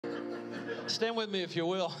Stand with me if you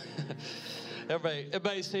will.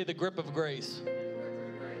 Everybody say the grip of grace.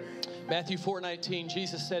 Matthew 4:19,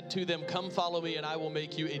 Jesus said to them, "Come follow me and I will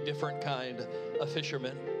make you a different kind of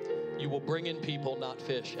fisherman. You will bring in people, not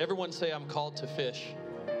fish." Everyone say, I'm called to fish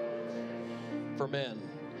for men.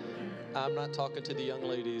 I'm not talking to the young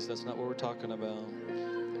ladies. That's not what we're talking about.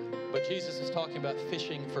 But Jesus is talking about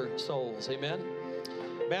fishing for souls. Amen?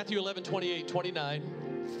 Matthew 11:28-29,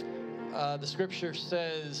 the scripture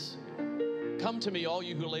says, "Come to me, all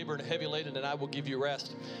you who labor and are heavy laden, and I will give you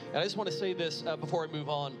rest." And I just want to say this before I move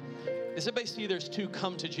on. Does everybody see there's two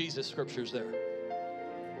come to Jesus scriptures there?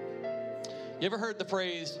 You ever heard the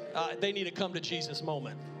phrase, they need to come to Jesus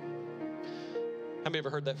moment? How many ever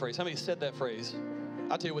heard that phrase? How many said that phrase?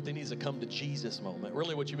 I'll tell you what they need is a come to Jesus moment.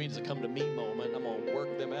 Really what you mean is a come to me moment. I'm going to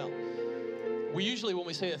work them out. We usually, when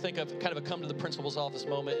we say it, think of kind of a come to the principal's office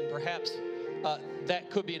moment, and perhaps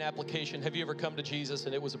that could be an application. Have you ever come to Jesus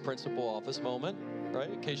and it was a principal office moment?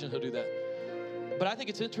 Right? Occasionally he'll do that. But I think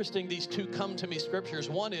it's interesting, these two come to me scriptures.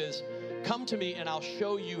 One is, come to me and I'll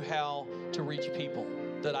show you how to reach people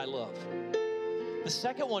that I love. The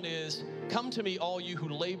second one is, come to me, all you who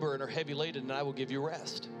labor and are heavy laden, and I will give you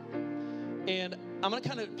rest. And I'm going to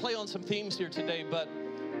kind of play on some themes here today, but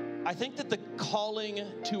I think that the calling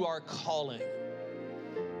to our calling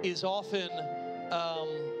is often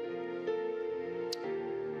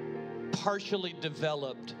partially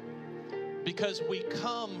developed because we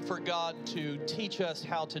come for God to teach us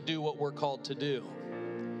how to do what we're called to do.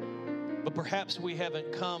 But perhaps we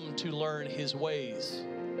haven't come to learn His ways,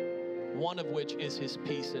 one of which is His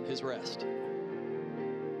peace and His rest.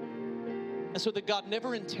 And so that God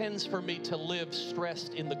never intends for me to live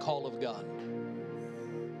stressed in the call of God.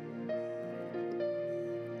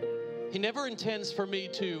 He never intends for me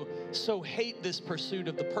to so hate this pursuit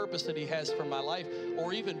of the purpose that He has for my life,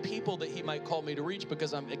 or even people that He might call me to reach,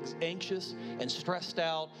 because I'm anxious and stressed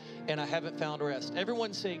out and I haven't found rest.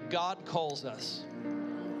 Everyone say, God calls us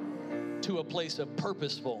to a place of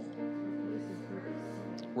purposeful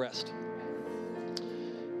rest.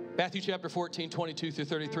 Matthew chapter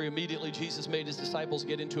 14:22-33, immediately Jesus made His disciples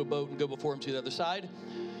get into a boat and go before Him to the other side,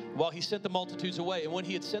 while He sent the multitudes away. And when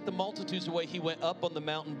He had sent the multitudes away, He went up on the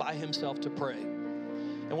mountain by Himself to pray.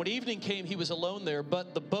 And when evening came, He was alone there,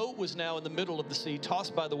 but the boat was now in the middle of the sea,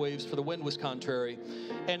 tossed by the waves, for the wind was contrary.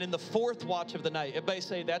 And in the fourth watch of the night, everybody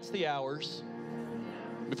say, that's the hours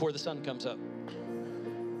before the sun comes up.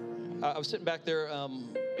 I was sitting back there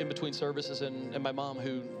in between services, and my mom,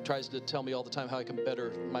 who tries to tell me all the time how I can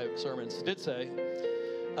better my sermons, did say,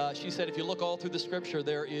 she said, if you look all through the scripture,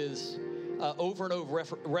 there is over and over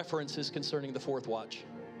references concerning the fourth watch.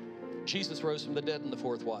 Jesus rose from the dead in the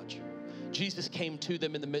fourth watch. Jesus came to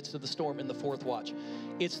them in the midst of the storm in the fourth watch.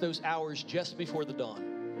 It's those hours just before the dawn.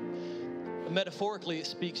 Metaphorically, it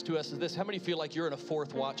speaks to us as this. How many feel like you're in a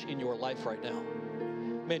fourth watch in your life right now?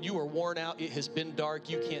 Man, you are worn out. It has been dark.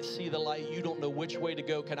 You can't see the light. You don't know which way to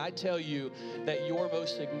go. Can I tell you that your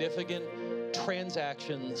most significant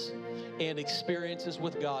transactions and experiences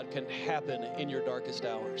with God can happen in your darkest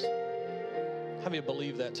hours? How many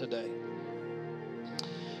believe that today?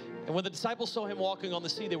 And when the disciples saw Him walking on the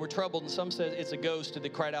sea, they were troubled, and some said it's a ghost, and they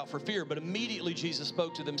cried out for fear. But immediately Jesus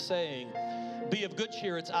spoke to them, saying, be of good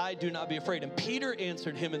cheer, it's I, do not be afraid. And Peter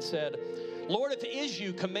answered Him and said, Lord, if it is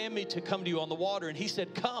you, command me to come to you on the water. And He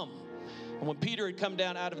said, come. And when Peter had come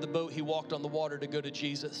down out of the boat, he walked on the water to go to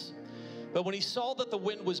Jesus. But when he saw that the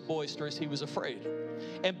wind was boisterous, he was afraid.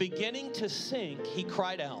 And beginning to sink, he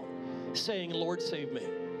cried out, saying, Lord, save me.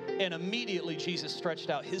 And immediately Jesus stretched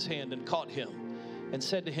out His hand and caught him and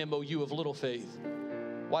said to him, O you of little faith,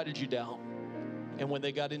 why did you doubt? And when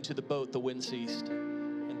they got into the boat, the wind ceased.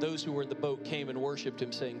 And those who were in the boat came and worshiped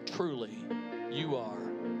Him, saying, truly, you are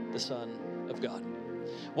the Son of God.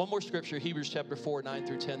 One more scripture, Hebrews chapter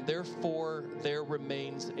 4:9-10. Therefore, there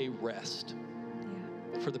remains a rest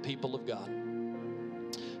for the people of God.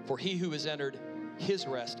 For he who has entered His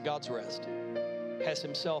rest, God's rest, has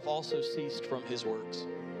himself also ceased from his works,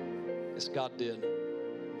 as God did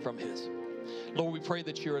from His. Lord, we pray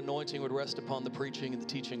that your anointing would rest upon the preaching and the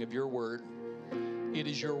teaching of your word. It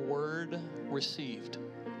is your word received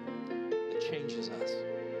that changes us,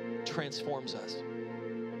 transforms us,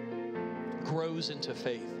 grows into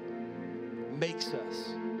faith, makes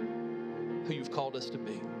us who you've called us to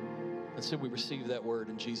be. And so we receive that word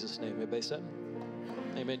in Jesus' name. Everybody said,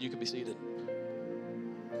 amen. You can be seated.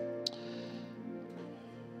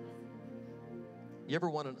 You ever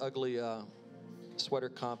won an ugly sweater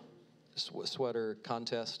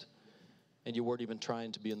contest and you weren't even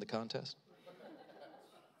trying to be in the contest?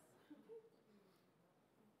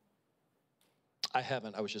 I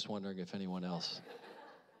haven't. I was just wondering if anyone else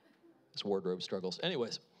It's wardrobe struggles.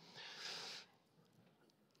 Anyways,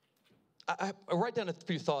 I write down a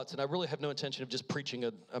few thoughts, and I really have no intention of just preaching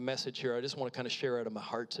a message here. I just want to kind of share out of my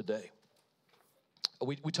heart today.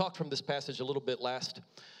 We talked from this passage a little bit last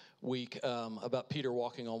week about Peter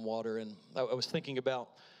walking on water, and I was thinking about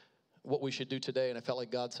what we should do today, and I felt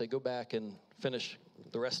like God said, go back and finish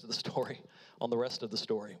the rest of the story on the rest of the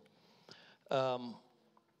story. But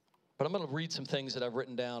I'm going to read some things that I've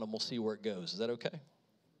written down, and we'll see where it goes. Is that okay?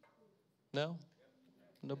 No?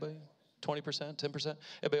 Nobody? 20%? 10%?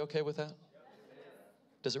 Everybody okay with that?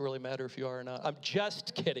 Does it really matter if you are or not? I'm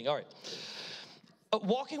just kidding. All right.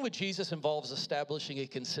 Walking with Jesus involves establishing a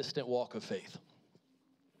consistent walk of faith,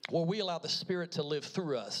 where we allow the Spirit to live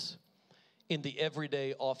through us in the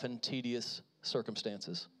everyday, often tedious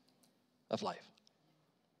circumstances of life.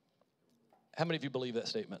 How many of you believe that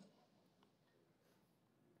statement?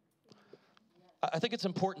 I think it's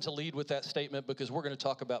important to lead with that statement because we're going to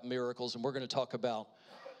talk about miracles and we're going to talk about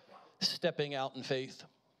stepping out in faith.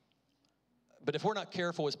 But if we're not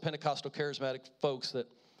careful as Pentecostal charismatic folks that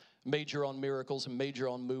major on miracles and major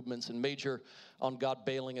on movements and major on God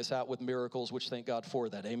bailing us out with miracles, which thank God for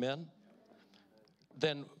that, amen?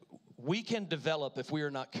 Then we can develop, if we are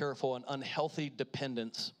not careful, an unhealthy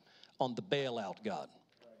dependence on the bailout God,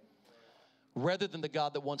 rather than the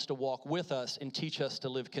God that wants to walk with us and teach us to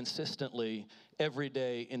live consistently every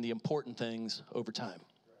day in the important things over time.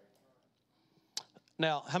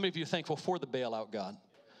 Now, how many of you are thankful for the bailout God?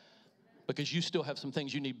 Because you still have some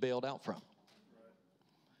things you need bailed out from.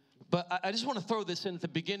 But I just want to throw this in at the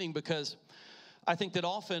beginning because I think that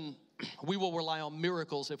often we will rely on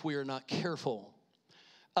miracles if we are not careful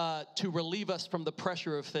to relieve us from the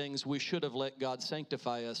pressure of things we should have let God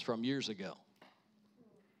sanctify us from years ago.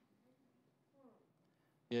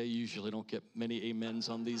 Yeah, you usually don't get many amens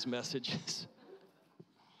on these messages.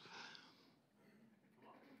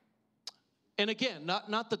 And again,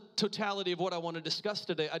 not the totality of what I want to discuss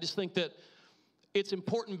today. I just think that it's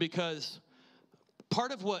important because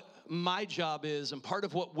part of what my job is and part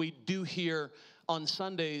of what we do here on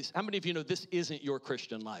Sundays, how many of you know this isn't your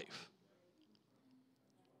Christian life?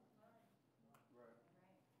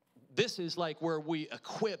 This is like where we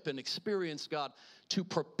equip and experience God to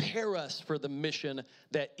prepare us for the mission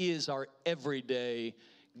that is our everyday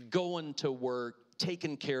going to work,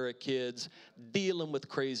 taking care of kids, dealing with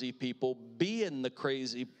crazy people, being the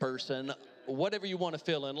crazy person, whatever you want to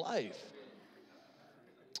feel in life.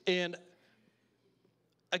 And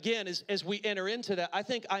again, as we enter into that, I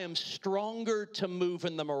think I am stronger to move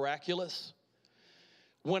in the miraculous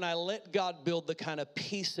when I let God build the kind of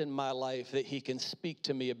peace in my life that he can speak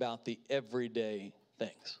to me about the everyday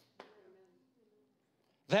things.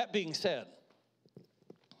 That being said,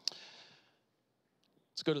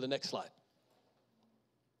 let's go to the next slide.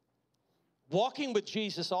 Walking with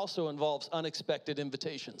Jesus also involves unexpected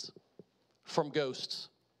invitations from ghosts,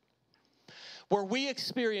 where we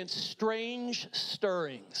experience strange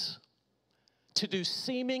stirrings to do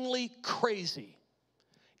seemingly crazy,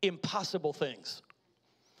 impossible things.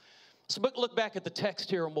 So look back at the text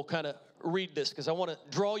here and we'll kind of read this because I want to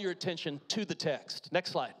draw your attention to the text.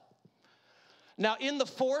 Next slide. Now, in the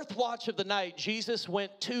fourth watch of the night, Jesus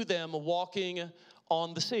went to them walking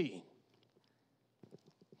on the sea.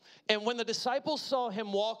 And when the disciples saw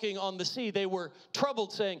him walking on the sea, they were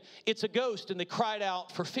troubled, saying, "It's a ghost," and they cried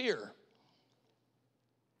out for fear.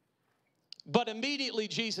 But immediately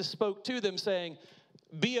Jesus spoke to them, saying,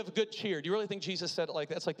 "Be of good cheer." Do you really think Jesus said it like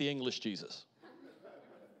that? That's like the English Jesus.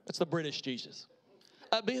 That's the British Jesus.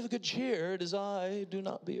 "Be of good cheer, it is I, do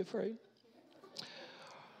not be afraid."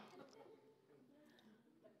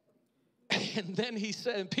 And then he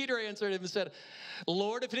said, and Peter answered him and said,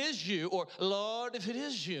 "Lord, if it is you," or "Lord, if it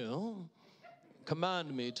is you,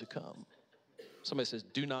 command me to come." Somebody says,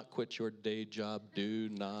 do not quit your day job. Do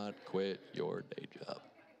not quit your day job.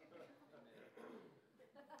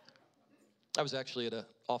 I was actually at an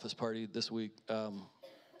office party this week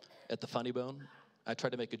at the Funny Bone. I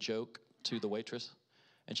tried to make a joke to the waitress,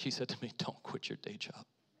 and she said to me, "Don't quit your day job."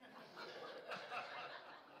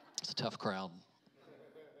 It's a tough crowd.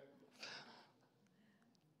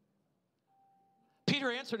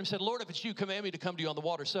 Peter answered him and said, "Lord, if it's you, command me to come to you on the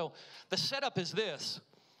water." So the setup is this.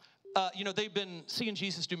 They've been seeing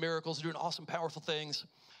Jesus do miracles, doing awesome, powerful things.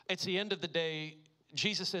 It's the end of the day.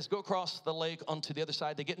 Jesus says, "Go across the lake onto the other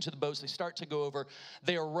side." They get into the boats. They start to go over.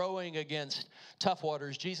 They are rowing against tough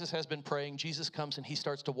waters. Jesus has been praying. Jesus comes and he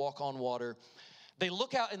starts to walk on water. They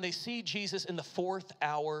look out and they see Jesus in the fourth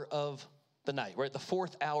hour of the night, right? The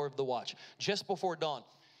fourth hour of the watch, just before dawn.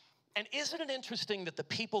 And isn't it interesting that the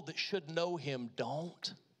people that should know him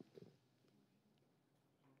don't?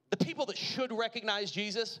 The people that should recognize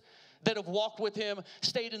Jesus, that have walked with him,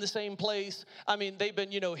 stayed in the same place. I mean, they've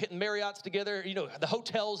been, hitting Marriotts together, the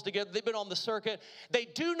hotels together. They've been on the circuit. They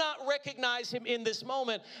do not recognize him in this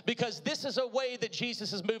moment because this is a way that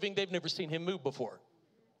Jesus is moving. They've never seen him move before.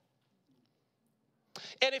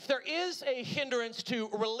 And if there is a hindrance to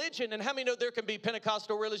religion, and how many know there can be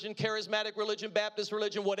Pentecostal religion, charismatic religion, Baptist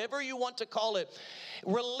religion, whatever you want to call it.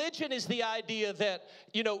 Religion is the idea that,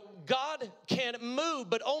 God can move,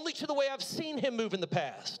 but only to the way I've seen him move in the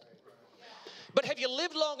past. But have you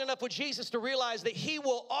lived long enough with Jesus to realize that he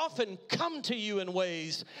will often come to you in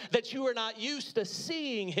ways that you are not used to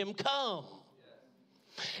seeing him come?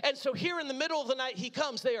 And so here in the middle of the night, he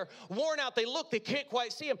comes. They are worn out. They look. They can't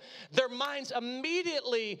quite see him. Their minds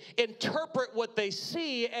immediately interpret what they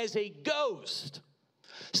see as a ghost,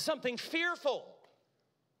 something fearful.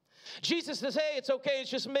 Jesus says, hey, it's okay. It's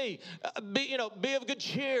just me. Be of good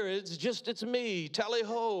cheer. It's me. Tally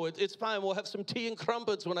ho. It's fine. We'll have some tea and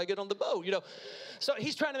crumpets when I get on the boat, So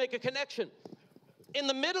he's trying to make a connection. In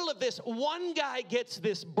the middle of this, one guy gets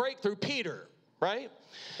this breakthrough, Peter. Right?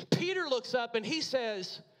 Peter looks up and he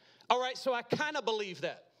says, all right, so I kind of believe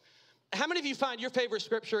that. How many of you find your favorite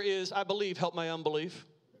scripture is, I believe, help my unbelief?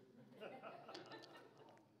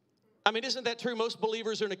 I mean, isn't that true? Most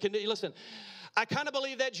believers are in a condition. Listen, I kind of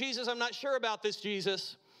believe that, Jesus. I'm not sure about this,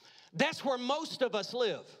 Jesus. That's where most of us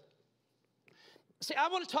live. See, I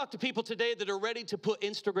want to talk to people today that are ready to put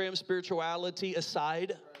Instagram spirituality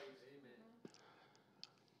aside.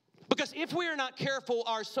 Because if we are not careful,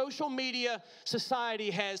 our social media society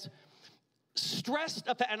has stressed,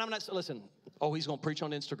 and I'm not, listen, he's going to preach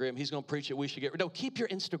on Instagram. He's going to preach it. We should no, keep your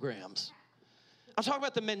Instagrams. I'm talking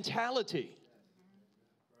about the mentality.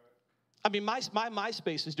 I mean, my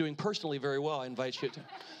MySpace is doing personally very well. I invite you to.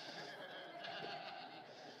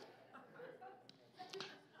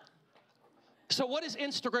 So what is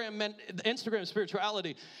Instagram meant? Instagram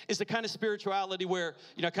spirituality is the kind of spirituality where,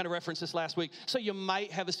 I kind of referenced this last week. So you might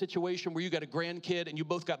have a situation where you got a grandkid and you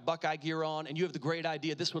both got Buckeye gear on and you have the great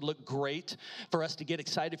idea, this would look great for us to get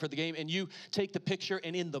excited for the game. And you take the picture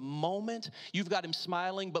and in the moment, you've got him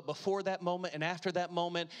smiling. But before that moment and after that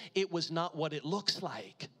moment, it was not what it looks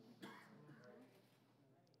like.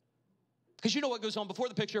 Because you know what goes on before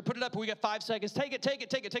the picture. Put it up, we got 5 seconds. Take it,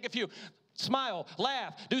 take a few. Smile,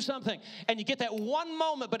 laugh, do something. And you get that one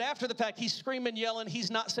moment, but after the fact, he's screaming, yelling. He's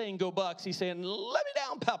not saying go Bucks. He's saying, let me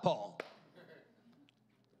down, Papa.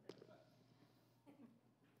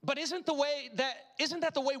 But isn't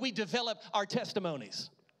that the way we develop our testimonies?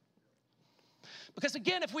 Because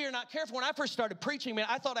again, if we are not careful, when I first started preaching, man,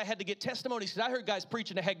 I thought I had to get testimonies because I heard guys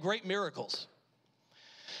preaching that had great miracles.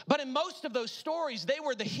 But in most of those stories, they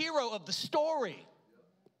were the hero of the story.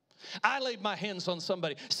 I laid my hands on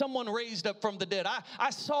somebody. Someone raised up from the dead. I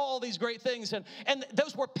saw all these great things, and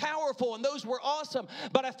those were powerful, and those were awesome.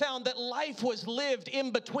 But I found that life was lived in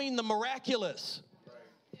between the miraculous.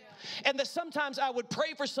 And that sometimes I would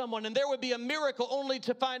pray for someone, and there would be a miracle only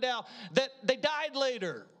to find out that they died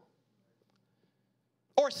later.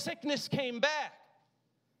 Or sickness came back.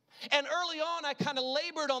 And early on, I kind of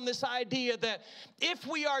labored on this idea that if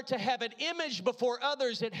we are to have an image before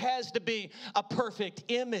others, it has to be a perfect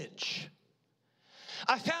image.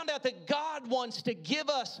 I found out that God wants to give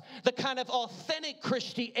us the kind of authentic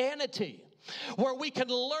Christianity where we can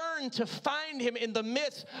learn to find him in the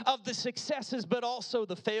midst of the successes, but also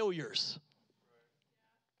the failures.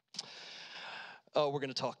 Oh, we're going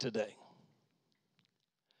to talk today.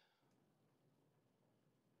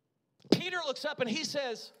 Peter looks up and he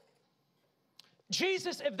says,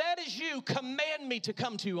 Jesus, if that is you, command me to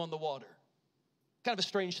come to you on the water. Kind of a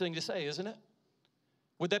strange thing to say, isn't it?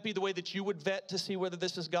 Would that be the way that you would vet to see whether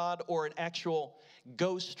this is God or an actual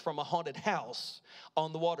ghost from a haunted house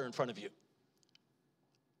on the water in front of you?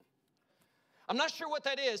 I'm not sure what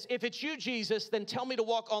that is. If it's you, Jesus, then tell me to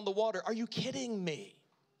walk on the water. Are you kidding me?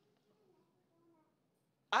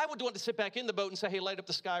 I would want to sit back in the boat and say, hey, light up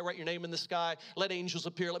the sky, write your name in the sky, let angels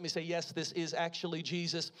appear. Let me say, yes, this is actually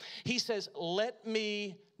Jesus. He says, let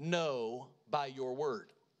me know by your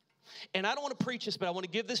word. And I don't want to preach this, but I want to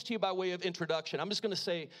give this to you by way of introduction. I'm just going to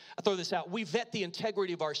say, I throw this out. We vet the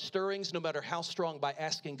integrity of our stirrings, no matter how strong, by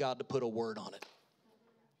asking God to put a word on it.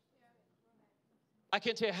 I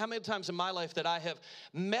can't tell you how many times in my life that I have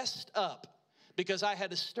messed up because I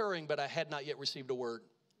had a stirring, but I had not yet received a word.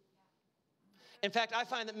 In fact, I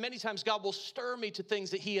find that many times God will stir me to things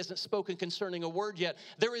that he hasn't spoken concerning a word yet.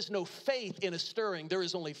 There is no faith in a stirring. There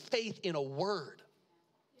is only faith in a word.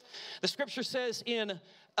 The scripture says in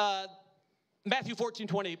Matthew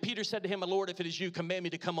 14:20, Peter said to him, Lord, if it is you, command me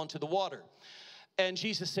to come onto the water. And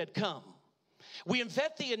Jesus said, come. We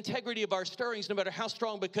vet the integrity of our stirrings no matter how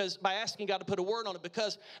strong, because by asking God to put a word on it,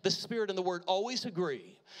 because the Spirit and the Word always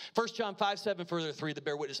agree. 1 John 5:7, for there are three that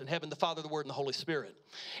bear witness in heaven, the Father, the Word, and the Holy Spirit.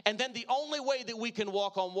 And then the only way that we can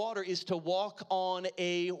walk on water is to walk on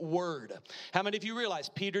a word. How many of you realize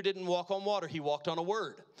Peter didn't walk on water? He walked on a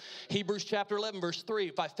word. Hebrews chapter 11, verse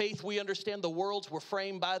 3, by faith we understand the worlds were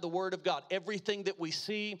framed by the word of God. Everything that we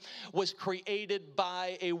see was created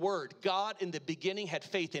by a word. God in the beginning had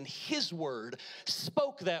faith in his word,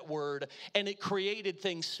 spoke that word, and it created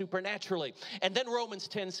things supernaturally. And then Romans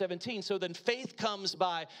 10:17, so then faith comes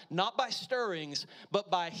by, not by stirrings, but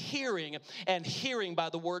by hearing, and hearing by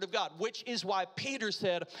the word of God, which is why Peter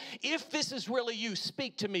said, if this is really you,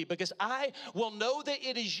 speak to me, because I will know that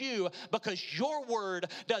it is you, because your word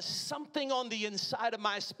does something on the inside of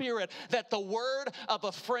my spirit that the word of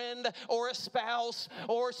a friend or a spouse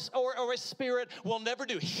or a spirit will never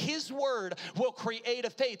do. His word will create a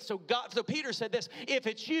faith. So Peter said this, if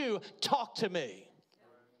it's you, talk to me.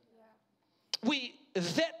 We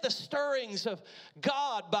vet the stirrings of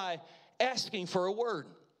God by asking for a word.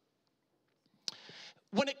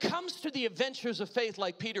 When it comes to the adventures of faith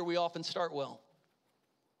like Peter, we often start well.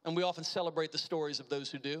 And we often celebrate the stories of those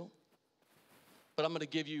who do. But I'm going to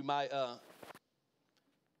give you my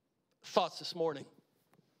thoughts this morning.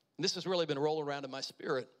 And this has really been rolling around in my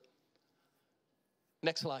spirit.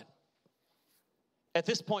 Next slide. At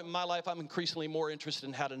this point in my life, I'm increasingly more interested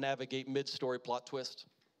in how to navigate mid-story plot twists,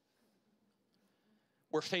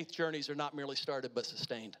 where faith journeys are not merely started but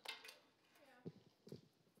sustained.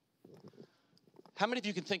 How many of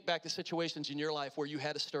you can think back to situations in your life where you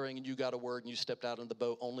had a stirring and you got a word and you stepped out on the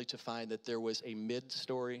boat only to find that there was a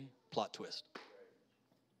mid-story plot twist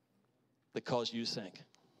that caused you to sink?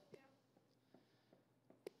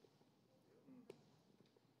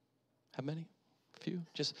 How many? A few?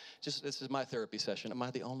 Just this is my therapy session. Am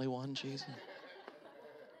I the only one, Jesus?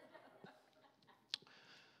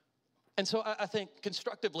 And so I think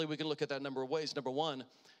constructively we can look at that a number of ways. Number one,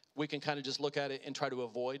 we can kind of just look at it and try to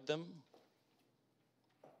avoid them.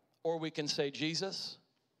 Or we can say, Jesus,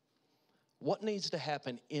 what needs to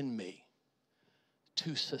happen in me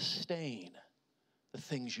to sustain the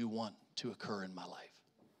things you want to occur in my life?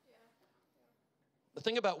 The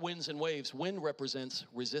thing about winds and waves, wind represents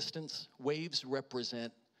resistance. Waves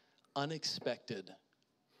represent unexpected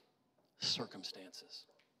circumstances.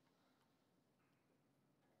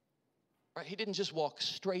 Right? He didn't just walk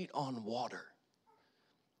straight on water.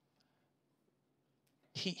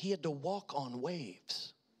 He had to walk on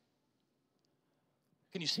waves.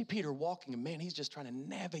 Can you see Peter walking? And man, he's just trying to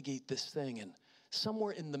navigate this thing. And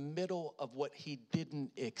somewhere in the middle of what he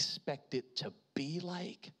didn't expect it to be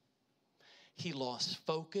like, he lost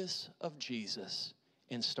focus of Jesus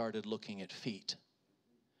and started looking at feet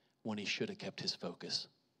when he should have kept his focus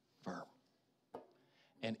firm.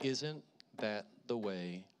 And isn't that the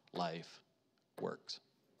way life works?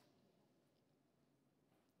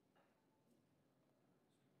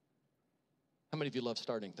 How many of you love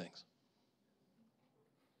starting things?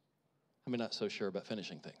 How many not so sure about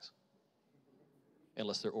finishing things?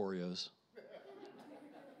 Unless they're Oreos.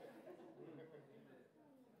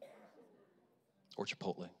 Or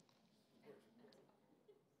Chipotle.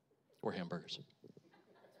 Or hamburgers.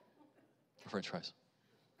 Or French fries.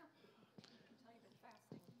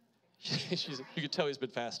 You can tell he's been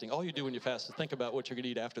fasting. All you do when you fast is think about what you're going to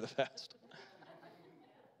eat after the fast.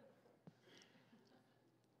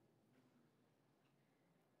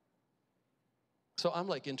 So I'm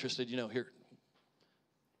like interested, here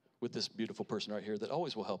with this beautiful person right here that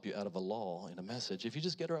always will help you out of a lull in a message. If you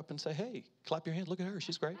just get her up and say, hey, clap your hands, look at her,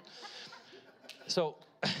 she's great. So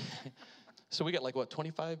we got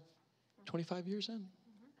 25 years in?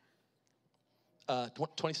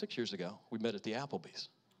 26 years ago, we met at the Applebee's.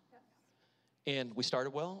 And we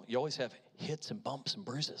started well. You always have hits and bumps and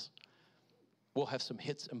bruises. We'll have some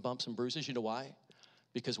hits and bumps and bruises. You know why?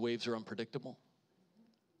 Because waves are unpredictable.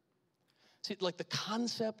 See, the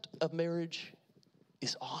concept of marriage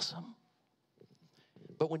is awesome.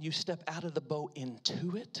 But when you step out of the boat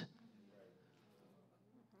into it,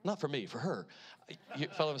 not for me, for her. You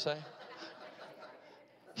follow what I'm saying?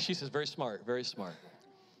 She says, very smart, very smart.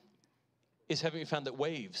 Haven't you found that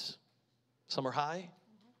waves, some are high,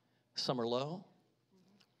 some are low?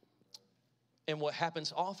 And what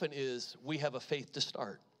happens often is we have a faith to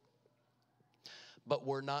start, but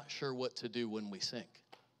we're not sure what to do when we sink.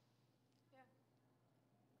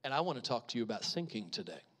 And I want to talk to you about sinking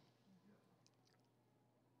today.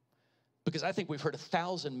 Because I think we've heard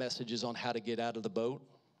 1,000 messages on how to get out of the boat.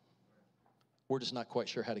 We're just not quite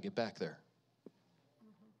sure how to get back there.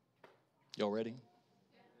 Y'all ready?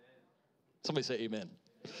 Somebody say amen.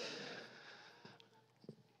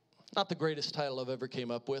 Not the greatest title I've ever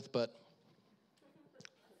came up with, but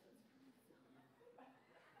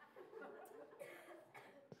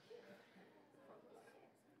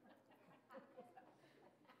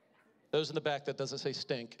those in the back, that doesn't say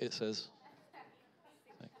stink, it says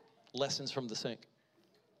lessons from the sink.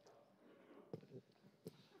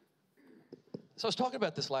 So I was talking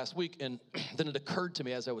about this last week, and then it occurred to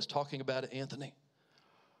me as I was talking about it, Anthony,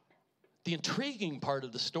 the intriguing part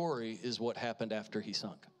of the story is what happened after he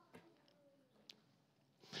sunk.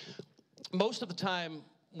 Most of the time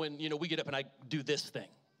when, we get up and I do this thing.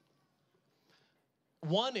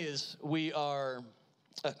 One is we are,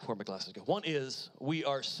 where my glasses go? One is we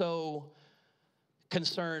are so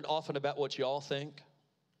concerned often about what y'all think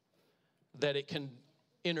that it can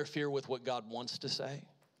interfere with what God wants to say.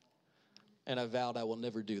 And I vowed I will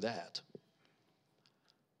never do that.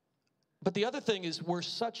 But the other thing is we're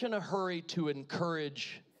such in a hurry to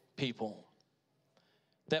encourage people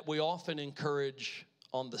that we often encourage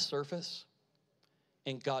on the surface,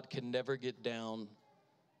 and God can never get down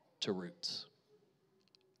to roots.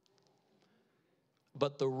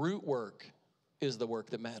 But the root work is the work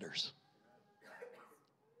that matters.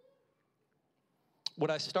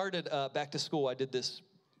 When I started back to school, I did this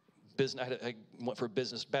business. I went for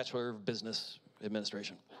a Bachelor of Business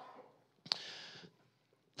Administration.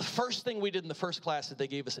 The first thing we did in the first class is they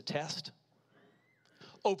gave us a test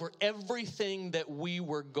over everything that we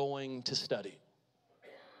were going to study.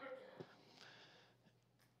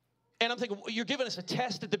 And I'm thinking, well, you're giving us a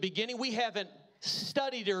test at the beginning. We haven't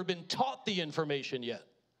studied or been taught the information yet.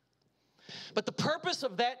 But the purpose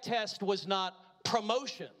of that test was not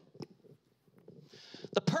promotion.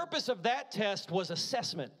 The purpose of that test was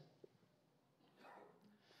assessment.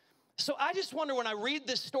 So I just wonder, when I read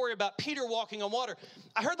this story about Peter walking on water,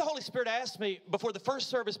 I heard the Holy Spirit ask me before the first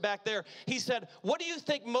service back there, he said, what do you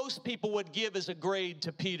think most people would give as a grade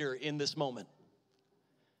to Peter in this moment?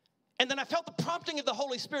 And then I felt the prompting of the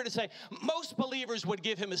Holy Spirit to say, most believers would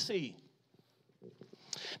give him a C.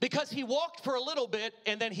 Because he walked for a little bit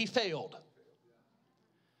and then he failed.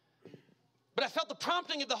 But I felt the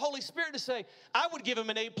prompting of the Holy Spirit to say, I would give him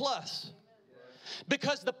an A+.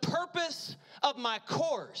 Because the purpose of my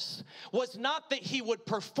course was not that he would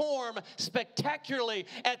perform spectacularly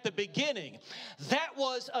at the beginning. That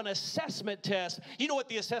was an assessment test. You know what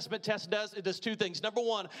the assessment test does? It does two things. Number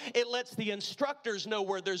one, it lets the instructors know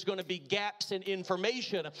where there's going to be gaps in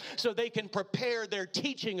information so they can prepare their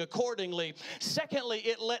teaching accordingly. Secondly,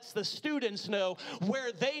 it lets the students know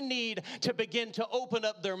where they need to begin to open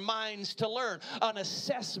up their minds to learn. An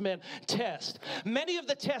assessment test. Many of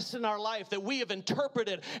the tests in our life that we have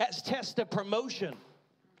interpreted as tests of promotion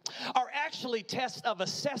are actually tests of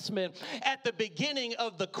assessment at the beginning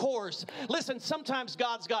of the course. Listen, sometimes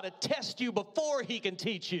God's got to test you before he can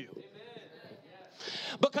teach you.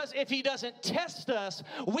 Because if he doesn't test us,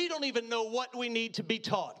 we don't even know what we need to be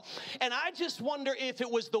taught. And I just wonder if it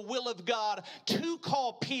was the will of God to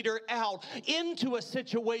call Peter out into a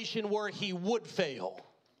situation where he would fail.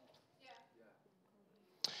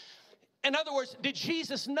 In other words, did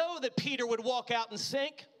Jesus know that Peter would walk out and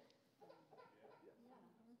sink?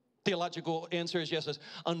 Theological answer is yes.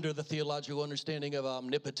 Under the theological understanding of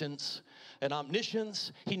omnipotence and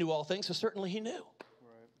omniscience, he knew all things, so certainly he knew.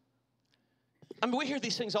 I mean, we hear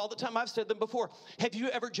these things all the time. I've said them before. Have you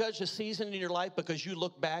ever judged a season in your life because you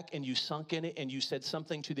look back and you sunk in it and you said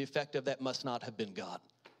something to the effect of, that must not have been God?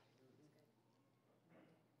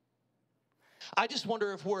 I just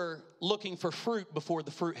wonder if we're looking for fruit before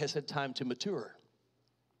the fruit has had time to mature.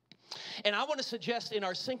 And I want to suggest in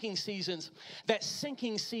our sinking seasons that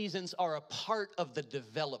sinking seasons are a part of the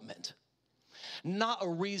development, not a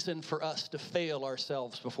reason for us to fail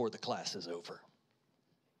ourselves before the class is over.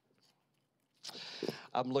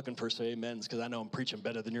 I'm looking for some amens because I know I'm preaching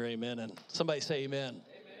better than your amen. And somebody say amen.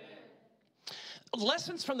 Amen.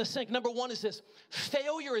 Lessons from the sink. Number one is this: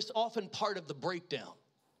 failure is often part of the breakdown,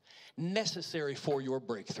 necessary for your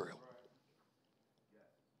breakthrough.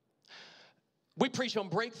 We preach on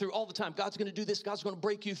breakthrough all the time. God's going to do this. God's going to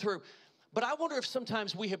break you through. But I wonder if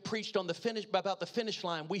sometimes we have preached on about the finish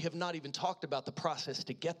line. We have not even talked about the process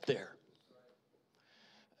to get there.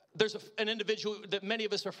 There's an individual that many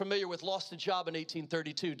of us are familiar with, lost a job in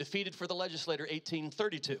 1832, defeated for the legislature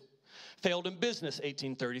 1832, failed in business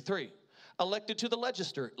 1833, elected to the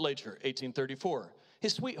legislature 1834.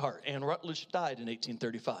 His sweetheart, Anne Rutledge, died in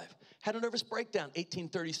 1835. Had a nervous breakdown,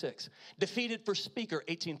 1836. Defeated for Speaker,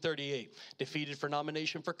 1838. Defeated for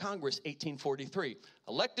nomination for Congress, 1843.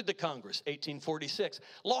 Elected to Congress, 1846.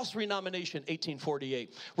 Lost renomination,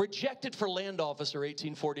 1848. Rejected for land officer,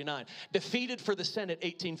 1849. Defeated for the Senate,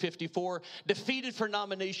 1854. Defeated for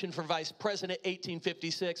nomination for vice president,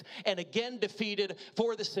 1856. And again defeated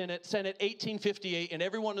for the Senate, 1858. And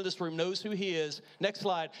everyone in this room knows who he is. Next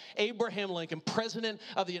slide. Abraham Lincoln, President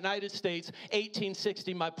of the United States,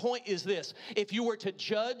 1860. My point is this. If you were to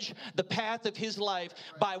judge the path of his life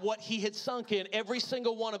by what he had sunk in, every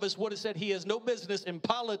single one of us would have said he has no business in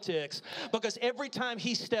politics, because every time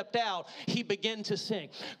he stepped out, he began to sink.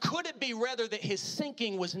 Could it be rather that his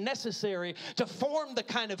sinking was necessary to form the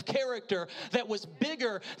kind of character that was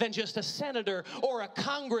bigger than just a senator or a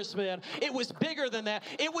congressman? It was bigger than that.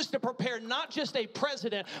 It was to prepare not just a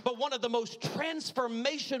president, but one of the most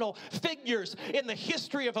transformational figures in the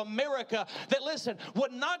history of America that, listen,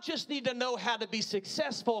 would not just need to know how to be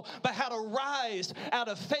successful, but how to rise out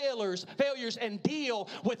of failures and deal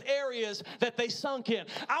with areas that they sunk in.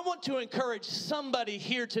 I want to encourage somebody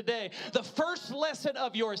here today. The first lesson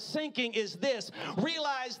of your sinking is this.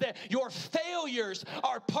 Realize that your failures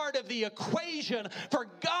are part of the equation for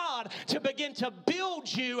God to begin to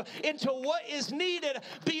build you into what is needed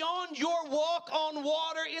beyond your walk on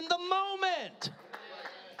water in the moment.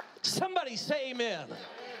 Somebody say amen.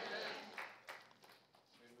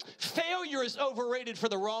 Failure is overrated for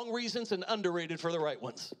the wrong reasons and underrated for the right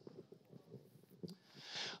ones.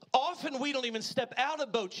 Often we don't even step out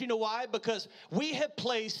of boats. You know why? Because we have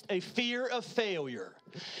placed a fear of failure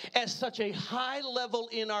as such a high level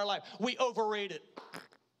in our life. We overrate it.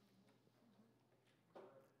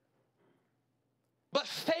 But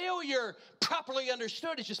failure, properly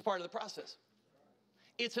understood, is just part of the process.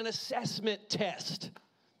 It's an assessment test.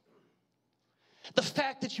 The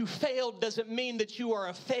fact that you failed doesn't mean that you are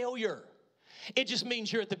a failure. It just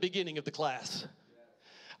means you're at the beginning of the class.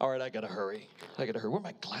 All right, I got to hurry. Where'd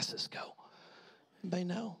my glasses go? Anybody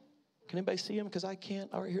know? Can anybody see them? Because I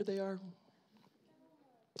can't. All right, here they are.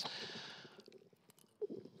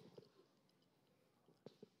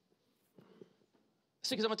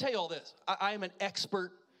 See, because I'm going to tell you all this. I am an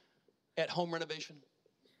expert at home renovation.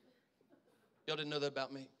 Y'all didn't know that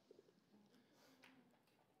about me.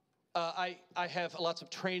 I have lots of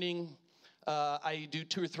training. I do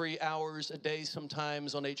 2 or 3 hours a day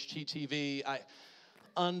sometimes on HGTV. I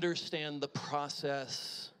understand the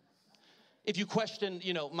process. If you question,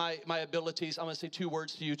 my abilities, I'm going to say 2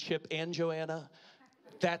 words to you, Chip and Joanna.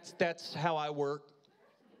 That's how I work.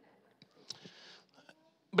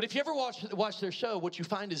 But if you ever watch their show, what you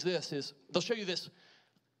find is they'll show you this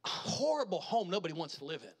horrible home nobody wants to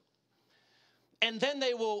live in. And then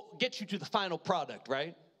they will get you to the final product,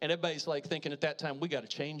 right? And everybody's like thinking at that time, we got to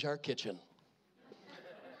change our kitchen.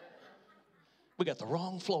 We got the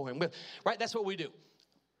wrong flooring, right? That's what we do.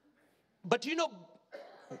 But do you know,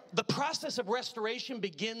 the process of restoration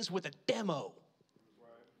begins with a demo.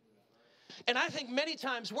 And I think many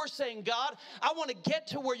times we're saying, God, I want to get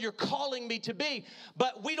to where you're calling me to be,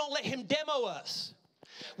 but we don't let him demo us.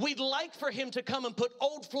 We'd like for him to come and put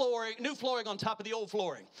new flooring on top of the old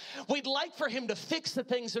flooring. We'd like for him to fix the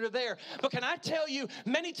things that are there. But can I tell you,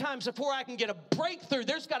 many times before I can get a breakthrough,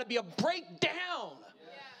 there's got to be a breakdown.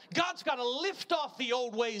 God's got to lift off the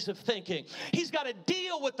old ways of thinking. He's got to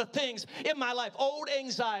deal with the things in my life, old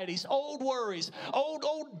anxieties, old worries, old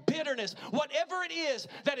bitterness, whatever it is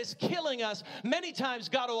that is killing us. Many times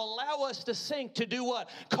God will allow us to sink to do what?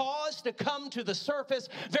 Cause to come to the surface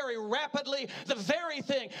very rapidly, the very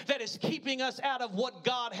thing that is keeping us out of what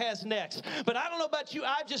God has next. But I don't know about you,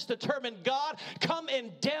 I've just determined, God, come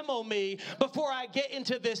and demo me before I get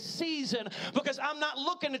into this season, because I'm not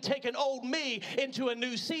looking to take an old me into a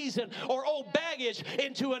new season or old baggage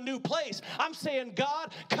into a new place. I'm saying,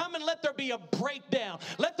 God, come and let there be a breakdown.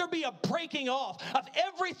 Let there be a breaking off of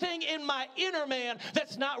everything in my inner man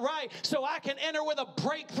that's not right, so I can enter with a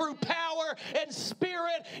breakthrough power and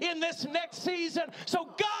spirit in this next season, so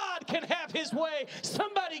God can have his way.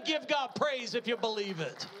 Somebody give God praise if you believe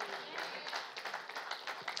it.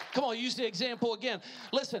 Come on, use the example again.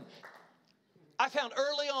 Listen, I found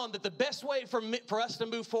early on that the best way for us to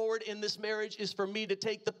move forward in this marriage is for me to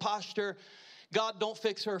take the posture, God, don't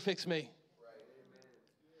fix her, fix me.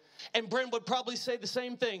 And Brent would probably say the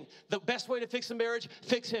same thing. The best way to fix a marriage,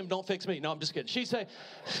 fix him, don't fix me. No, I'm just kidding. She'd say,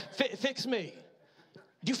 fix me.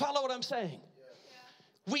 Do you follow what I'm saying?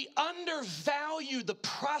 We undervalue the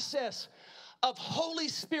process of Holy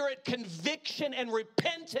Spirit conviction and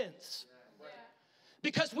repentance.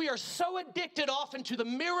 Because we are so addicted often to the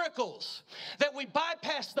miracles that we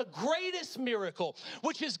bypass the greatest miracle,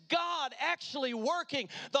 which is God actually working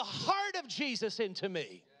the heart of Jesus into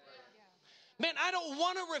me. Man, I don't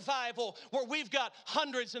want a revival where we've got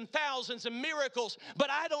hundreds and thousands of miracles,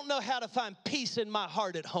 but I don't know how to find peace in my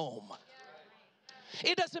heart at home.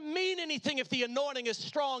 It doesn't mean anything if the anointing is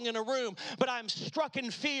strong in a room, but I'm struck in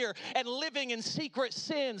fear and living in secret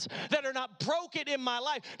sins that are not broken in my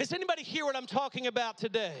life. Does anybody hear what I'm talking about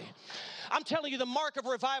today? I'm telling you, the mark of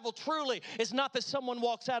revival truly is not that someone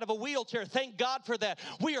walks out of a wheelchair. Thank God for that.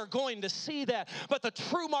 We are going to see that. But the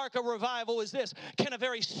true mark of revival is this: can a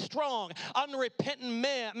very strong, unrepentant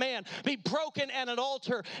man be broken at an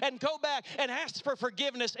altar and go back and ask for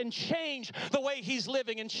forgiveness and change the way he's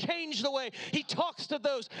living and change the way he talks to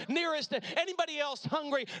those nearest? Anybody else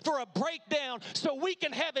hungry for a breakdown so we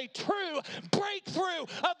can have a true breakthrough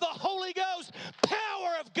of the Holy Ghost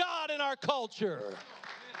power of God in our culture?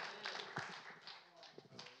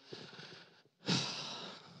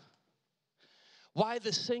 Why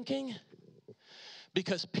the sinking?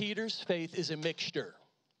 Because Peter's faith is a mixture.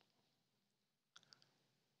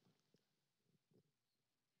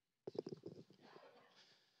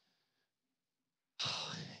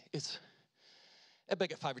 I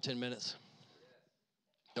bet 5 or 10 minutes.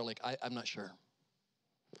 They're like, I'm not sure.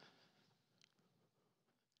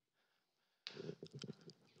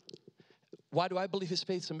 Why do I believe his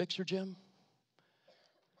faith's a mixture, Jim?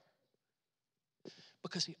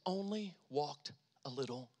 Because he only walked a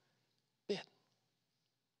little bit.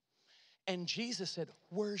 And Jesus said,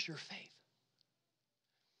 where's your faith?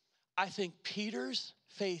 I think Peter's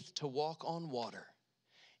faith to walk on water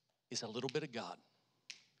is a little bit of God,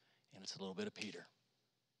 and it's a little bit of Peter.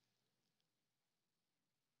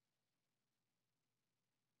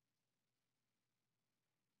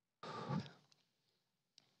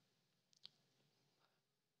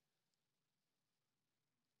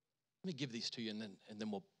 Let me give these to you, and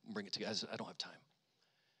then we'll bring it together. I don't have time,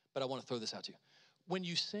 but I want to throw this out to you. When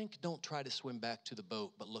you sink, don't try to swim back to the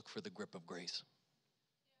boat, but look for the grip of grace.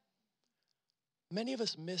 Many of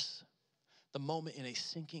us miss the moment in a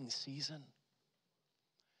sinking season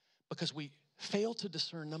because we fail to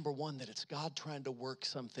discern, number one, that it's God trying to work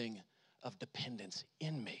something of dependence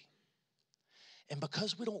in me. And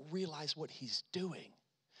because we don't realize what he's doing,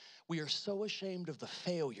 we are so ashamed of the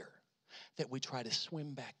failure that we try to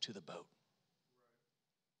swim back to the boat.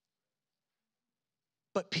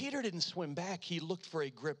 But Peter didn't swim back. He looked for a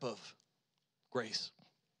grip of grace.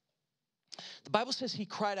 The Bible says he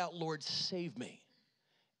cried out, Lord, save me.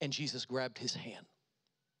 And Jesus grabbed his hand.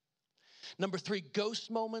 Number 3,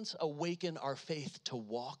 ghost moments awaken our faith to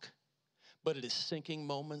walk, but it is sinking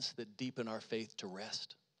moments that deepen our faith to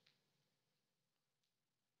rest.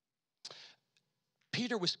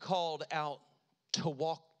 Peter was called out to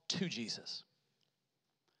walk to Jesus.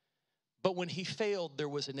 But when he failed, there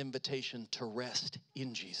was an invitation to rest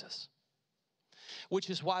in Jesus. Which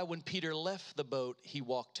is why when Peter left the boat, he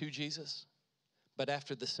walked to Jesus. But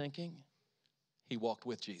after the sinking, he walked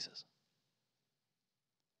with Jesus.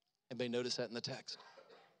 Anybody notice that in the text?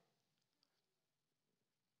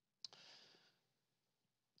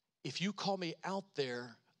 If you call me out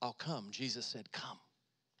there, I'll come. Jesus said, come.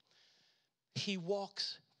 He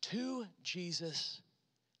walks to Jesus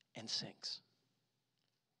and sinks.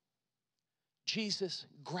 Jesus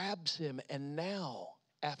grabs him, and now,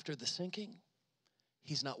 after the sinking,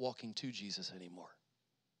 he's not walking to Jesus anymore.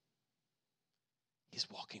 He's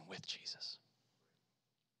walking with Jesus.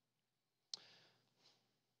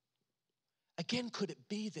 Again, could it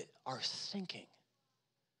be that our sinking,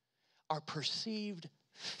 our perceived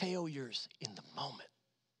failures in the moment,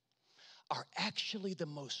 are actually the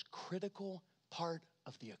most critical part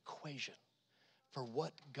of the equation for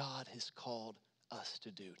what God has called us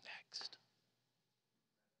to do next?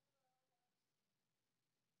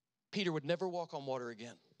 Peter would never walk on water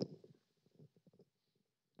again.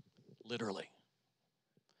 Literally.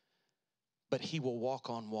 But he will walk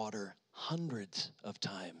on water hundreds of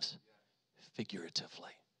times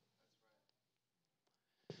figuratively.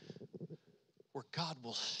 Where God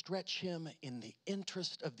will stretch him in the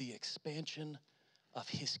interest of the expansion of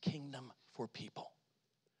his kingdom for people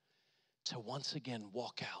to once again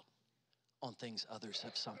walk out on things others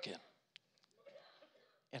have sunk in.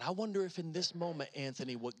 And I wonder if in this moment,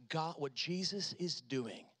 Anthony, what Jesus is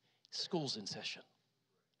doing, school's in session.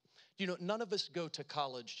 You know, none of us go to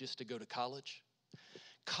college just to go to college.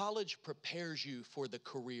 College prepares you for the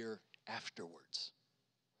career afterwards.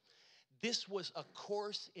 This was a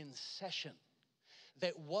course in session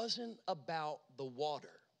that wasn't about the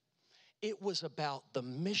water. It was about the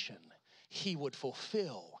mission he would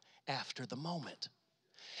fulfill after the moment.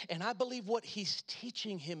 And I believe what he's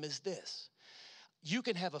teaching him is this. You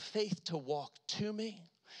can have a faith to walk to me,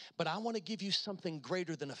 but I want to give you something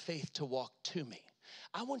greater than a faith to walk to me.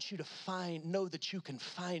 I want you to know that you can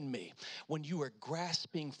find me when you are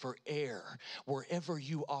grasping for air wherever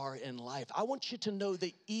you are in life. I want you to know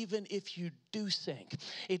that even if you do sink,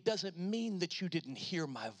 it doesn't mean that you didn't hear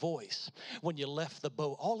my voice when you left the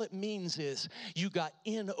boat. All it means is you got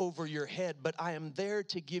in over your head, but I am there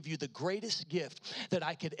to give you the greatest gift that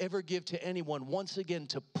I could ever give to anyone, once again,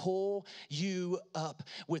 to pull you up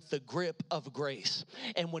with the grip of grace.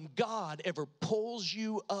 And when God ever pulls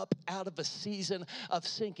you up out of a season of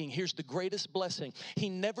sinking, here's the greatest blessing. He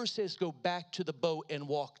never says, go back to the boat and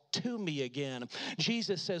walk to me again.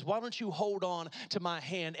 Jesus says, why don't you hold on to my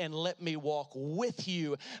hand and let me walk with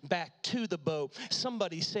you back to the boat?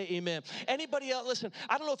 Somebody say amen. Anybody else? Listen,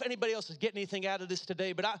 I don't know if anybody else is getting anything out of this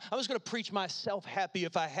today, but I was going to preach myself happy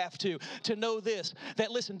if I have to know this,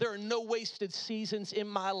 that listen, there are no wasted seasons in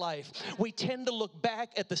my life. We tend to look back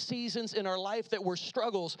at the seasons in our life that were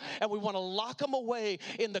struggles, and we want to lock them away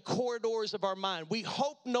in the corridors of our mind. We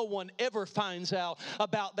hope no one ever finds out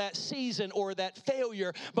about that season or that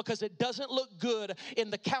failure, because it doesn't look good in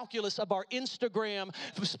the calculus of our Instagram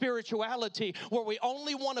spirituality, where we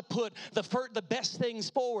only want to put the best things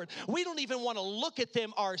forward. We don't even want to look at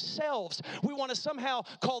them ourselves. We want to somehow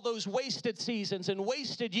call those wasted seasons and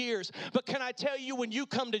wasted years. But can I tell you, when you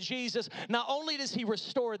come to Jesus, not only does he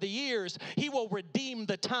restore the years, he will redeem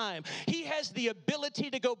the time. He has the ability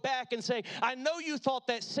to go back and say, I know you thought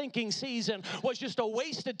that sinking season was just a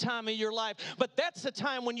wasted time in your life, but that's the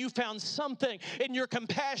time when you found something in your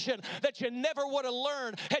compassion that you never would have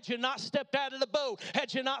learned had you not stepped out of the boat,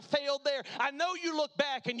 had you not failed there. I know you look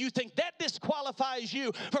back and you think that disqualifies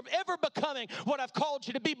you from ever becoming what I've called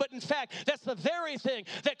you to be, but in fact, that's the very thing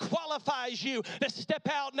that qualifies you to step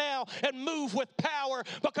out now and move with power,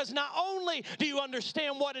 because not only do you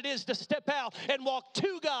understand what it is to step out and walk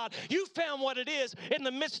to God, you found what it is in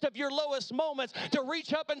the midst of your lowest moments to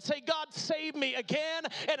reach up and say, God, save me again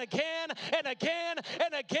and again and again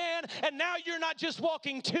and again. And now you're not just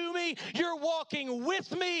walking to me, you're walking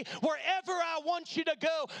with me wherever I want you to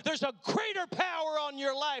go. There's a greater power on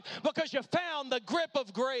your life because you found the grip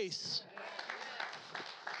of grace.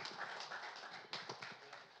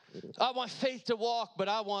 I want faith to walk, but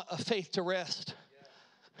I want a faith to rest.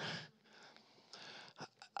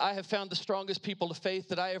 I have found the strongest people of faith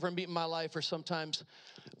that I ever meet in my life are sometimes,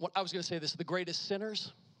 I was going to say this, the greatest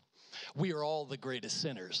sinners. We are all the greatest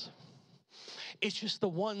sinners. It's just the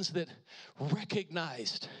ones that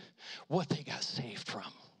recognized what they got saved from.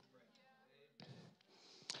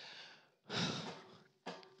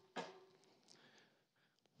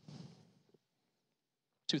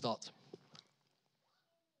 Two thoughts.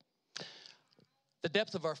 The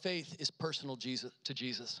depth of our faith is personal to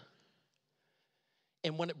Jesus.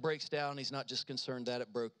 And when it breaks down, he's not just concerned that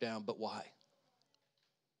it broke down, but why?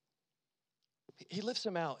 He lifts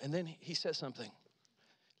him out, and then he says something.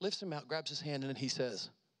 Lifts him out, grabs his hand, and then he says,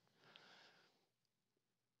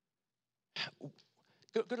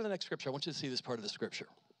 go to the next scripture. I want you to see this part of the scripture.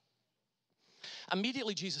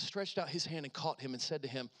 Immediately, Jesus stretched out his hand and caught him and said to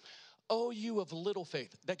him, "Oh, you of little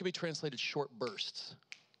faith." That could be translated short bursts.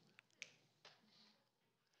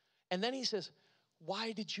 And then he says,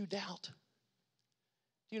 "Why did you doubt?"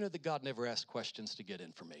 Do you know that God never asks questions to get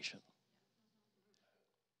information?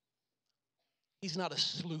 He's not a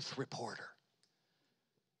sleuth reporter.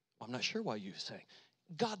 Well, I'm not sure why you sing.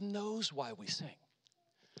 God knows why we sing.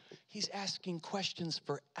 He's asking questions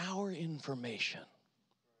for our information.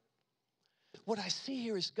 What I see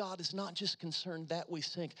here is God is not just concerned that we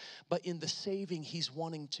sink, but in the saving, he's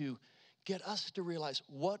wanting to get us to realize,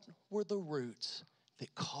 what were the roots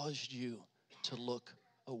that caused you to look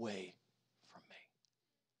away from me?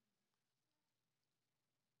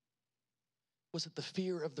 Was it the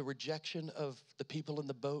fear of the rejection of the people in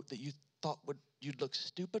the boat that you thought you'd look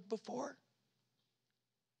stupid before?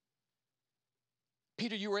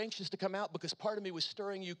 Peter, you were anxious to come out because part of me was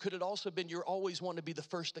stirring you. Could it also have been you're always wanting to be the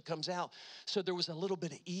first that comes out? So there was a little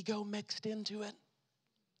bit of ego mixed into it.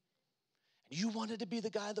 You wanted to be the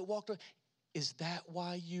guy that walked away. Is that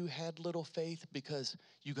why you had little faith? Because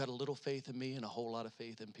you got a little faith in me and a whole lot of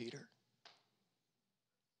faith in Peter?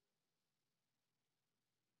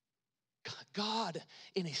 God,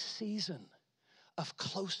 in a season of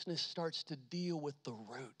closeness, starts to deal with the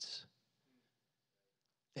roots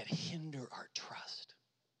that hinder our trust.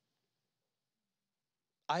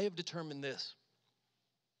 I have determined this,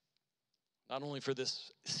 not only for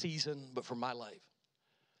this season, but for my life.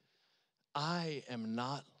 I am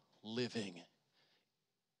not living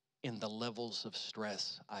in the levels of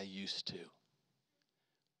stress I used to,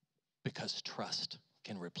 because trust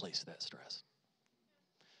can replace that stress.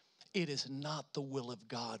 It is not the will of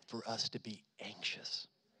God for us to be anxious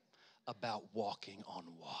about walking on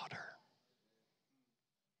water.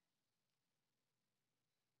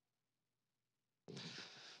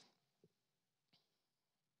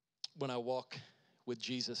 When I walk with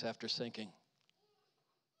Jesus after sinking,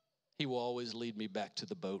 he will always lead me back to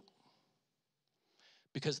the boat.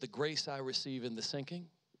 Because the grace I receive in the sinking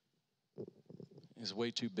is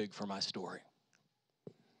way too big for my story.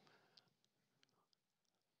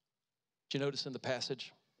 Did you notice in the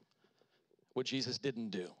passage what Jesus didn't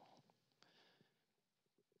do?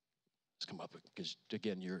 Let's come up, because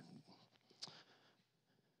again,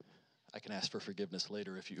 I can ask for forgiveness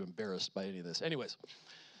later if you're embarrassed by any of this. Anyways,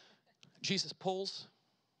 Jesus pulls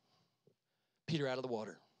Peter out of the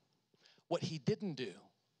water. What he didn't do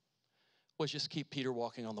was just keep Peter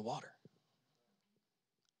walking on the water.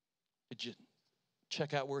 Did you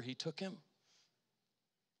check out where he took him?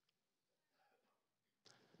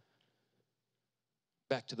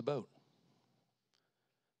 Back to the boat.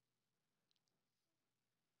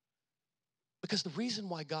 Because the reason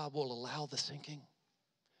why God will allow the sinking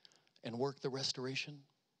and work the restoration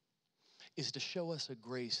is to show us a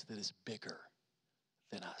grace that is bigger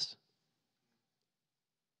than us.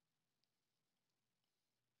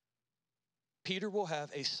 Peter will have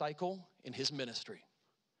a cycle in his ministry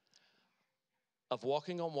of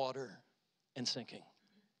walking on water and sinking.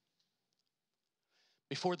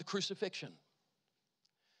 Before the crucifixion,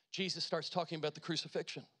 Jesus starts talking about the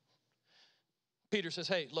crucifixion. Peter says,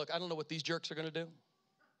 hey, look, I don't know what these jerks are going to do,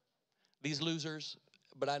 these losers,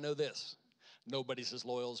 but I know this. Nobody's as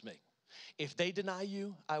loyal as me. If they deny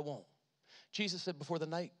you, I won't. Jesus said, before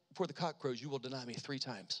the cock crows, you will deny me 3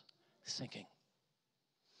 times, sinking.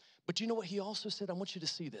 But you know what he also said? I want you to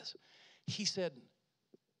see this. He said,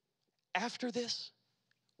 after this,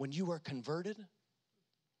 when you are converted,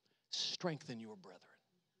 strengthen your brethren.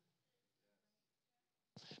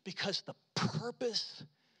 Because the purpose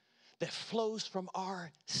that flows from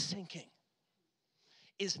our sinking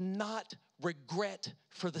is not regret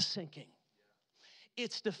for the sinking.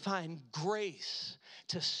 It's to find grace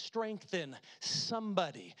to strengthen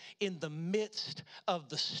somebody in the midst of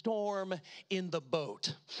the storm in the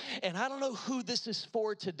boat. And I don't know who this is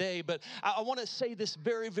for today, but I want to say this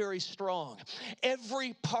very, very strong.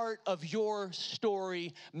 Every part of your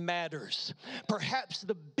story matters. Perhaps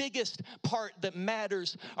the biggest part that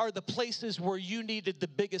matters are the places where you needed the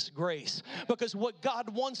biggest grace. Because what God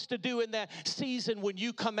wants to do in that season when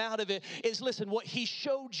you come out of it is, listen, what he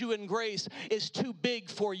showed you in grace is too big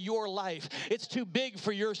for your life. It's too big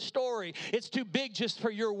for your story. It's too big just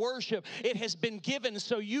for your worship. It has been given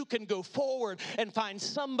so you can go forward and find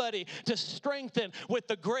somebody to strengthen with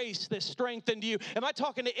the grace that strengthened you. Am I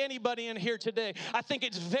talking to anybody in here today? I think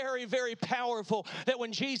it's very, very powerful that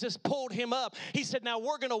when Jesus pulled him up, he said, now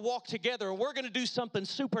we're going to walk together and we're going to do something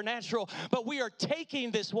supernatural, but we are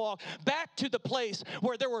taking this walk back to the place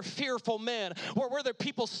where there were fearful men, where the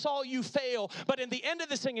people saw you fail. But in the end of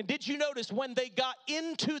this thing, and did you notice when they got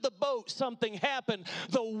into the boat, something happened.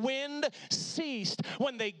 The wind ceased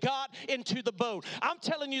when they got into the boat. I'm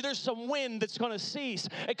telling you, there's some wind that's going to cease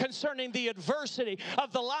concerning the adversity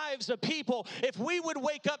of the lives of people. If we would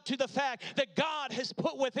wake up to the fact that God has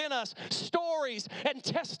put within us stories and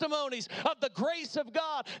testimonies of the grace of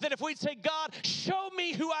God, that if we'd say, God, show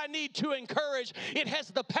me who I need to encourage, it has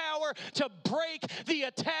the power to break the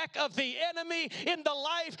attack of the enemy in the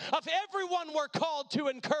life of everyone we're called to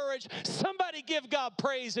encourage. Somebody give God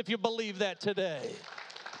praise if you believe that today.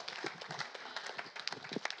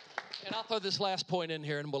 And I'll throw this last point in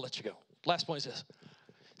here and we'll let you go. Last point is this.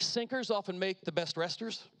 Sinkers often make the best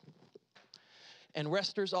resters, and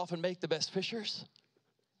resters often make the best fishers.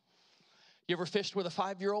 You ever fished with a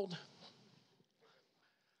 5-year-old?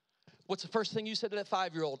 What's the first thing you said to that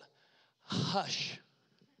 5-year-old? Hush.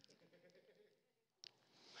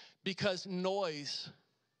 Because noise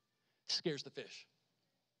scares the fish.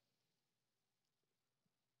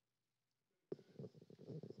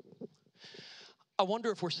 I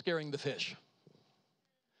wonder if we're scaring the fish.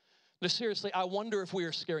 No, seriously, I wonder if we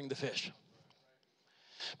are scaring the fish.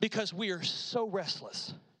 Because we are so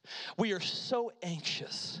restless. We are so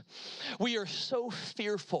anxious. We are so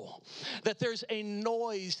fearful that there's a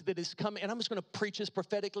noise that is coming. And I'm just going to preach this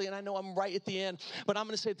prophetically, and I know I'm right at the end, but I'm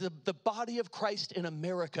going to say the body of Christ in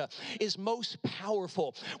America is most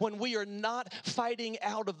powerful when we are not fighting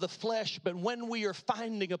out of the flesh, but when we are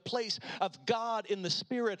finding a place of God in the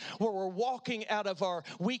Spirit, where we're walking out of our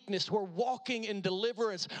weakness, we're walking in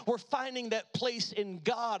deliverance, we're finding that place in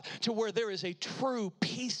God to where there is a true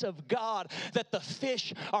peace of God that the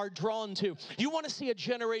fish are drawn drawn to. You want to see a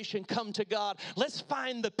generation come to God? Let's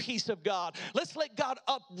find the peace of God. Let's let God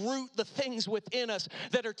uproot the things within us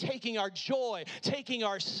that are taking our joy, taking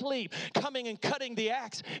our sleep, coming and cutting the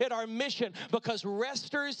axe at our mission, because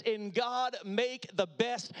resters in God make the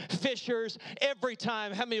best fishers every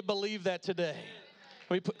time. How many believe that today?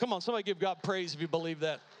 Come on, somebody give God praise if you believe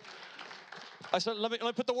that. I said, let me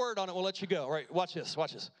put the word on it. We'll let you go. All right, watch this,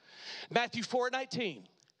 watch this. Matthew 4:19.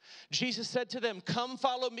 Jesus said to them, come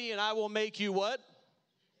follow me and I will make you what?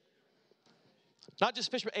 Not just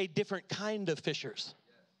fishermen, a different kind of fishers.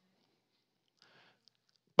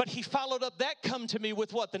 But he followed up that come to me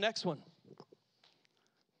with what? The next one.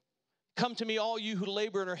 Come to me, all you who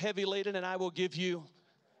labor and are heavy laden, and I will give you.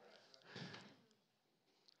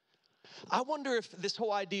 I wonder if this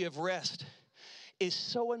whole idea of rest is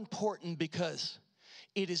so important because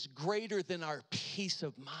it is greater than our peace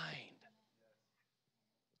of mind.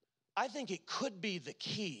 I think it could be the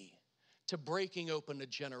key to breaking open a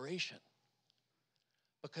generation.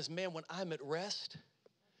 Because, man, when I'm at rest,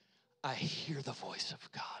 I hear the voice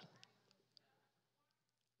of God.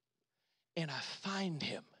 And I find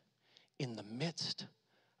him in the midst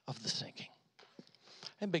of the sinking. I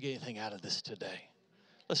didn't make anything out of this today.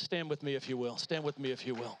 Let's stand with me if you will. Stand with me if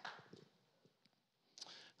you will.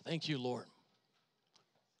 Thank you, Lord.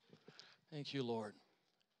 Thank you, Lord.